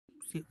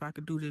see if I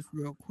can do this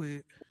real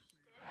quick.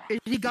 Is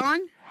he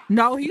gone?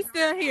 No, he's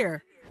still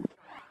here.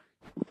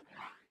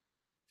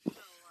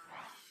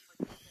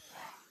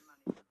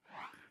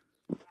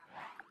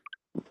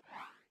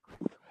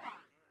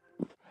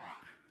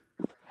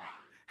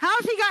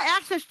 How's he got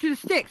access to the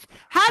sticks?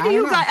 How do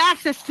you got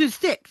access to the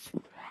sticks?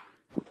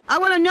 I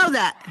want to know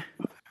that.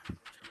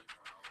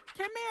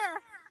 Come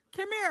here.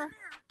 Come here.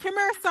 Come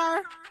here,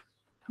 sir.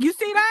 You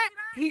see that?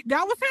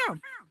 That was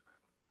him.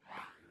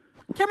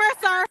 Come here,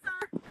 sir.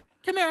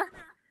 Come here.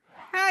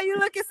 Hey, you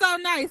looking so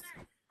nice.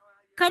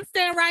 Come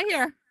stand right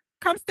here.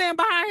 Come stand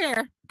behind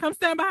here. Come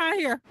stand behind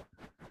here.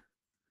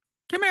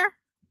 Come here.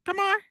 Come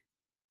on.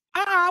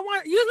 I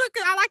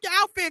like your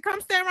outfit.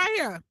 Come stand right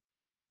here.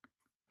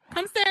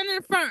 Come stand in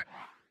the front.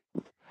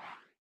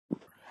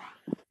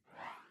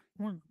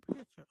 One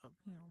picture of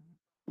him.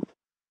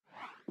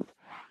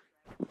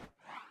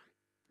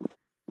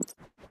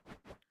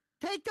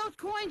 Take those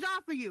coins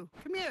off of you.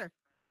 Come here.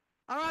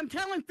 Or I'm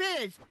telling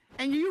Fizz,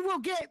 and you will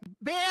get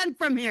banned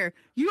from here.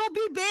 You'll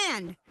be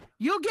banned.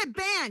 You'll get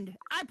banned.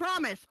 I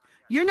promise.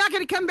 You're not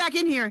going to come back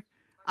in here.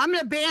 I'm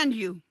going to ban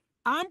you.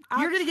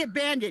 You're going to get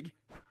banded.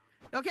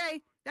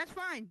 Okay? That's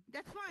fine.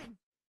 That's fine.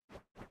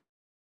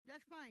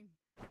 That's fine.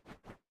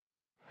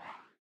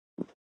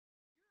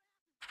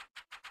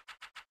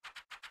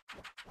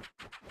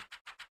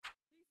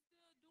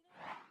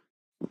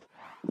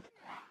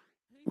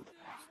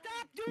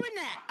 Stop doing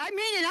that. I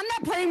mean it. I'm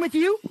not playing with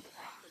you.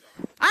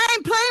 I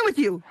ain't playing with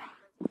you.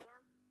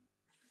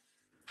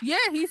 Yeah,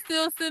 he's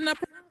still sitting up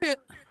here.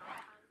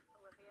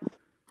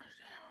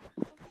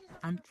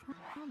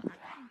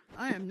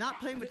 I am not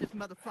playing with this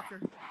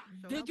motherfucker.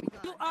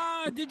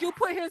 So did you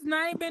put his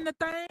name in the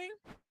thing?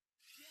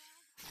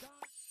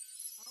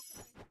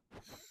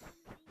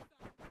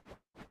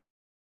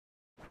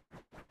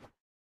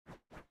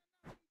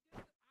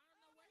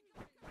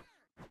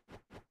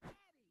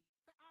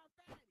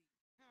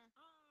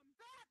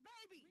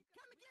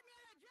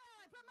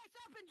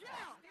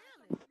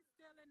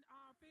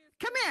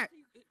 Come here.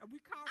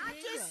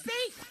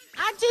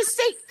 I just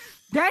see.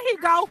 There he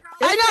go.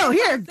 I know.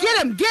 Here,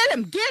 get him.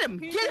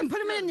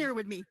 Put him in there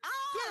with me.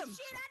 Get him.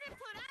 Shit, I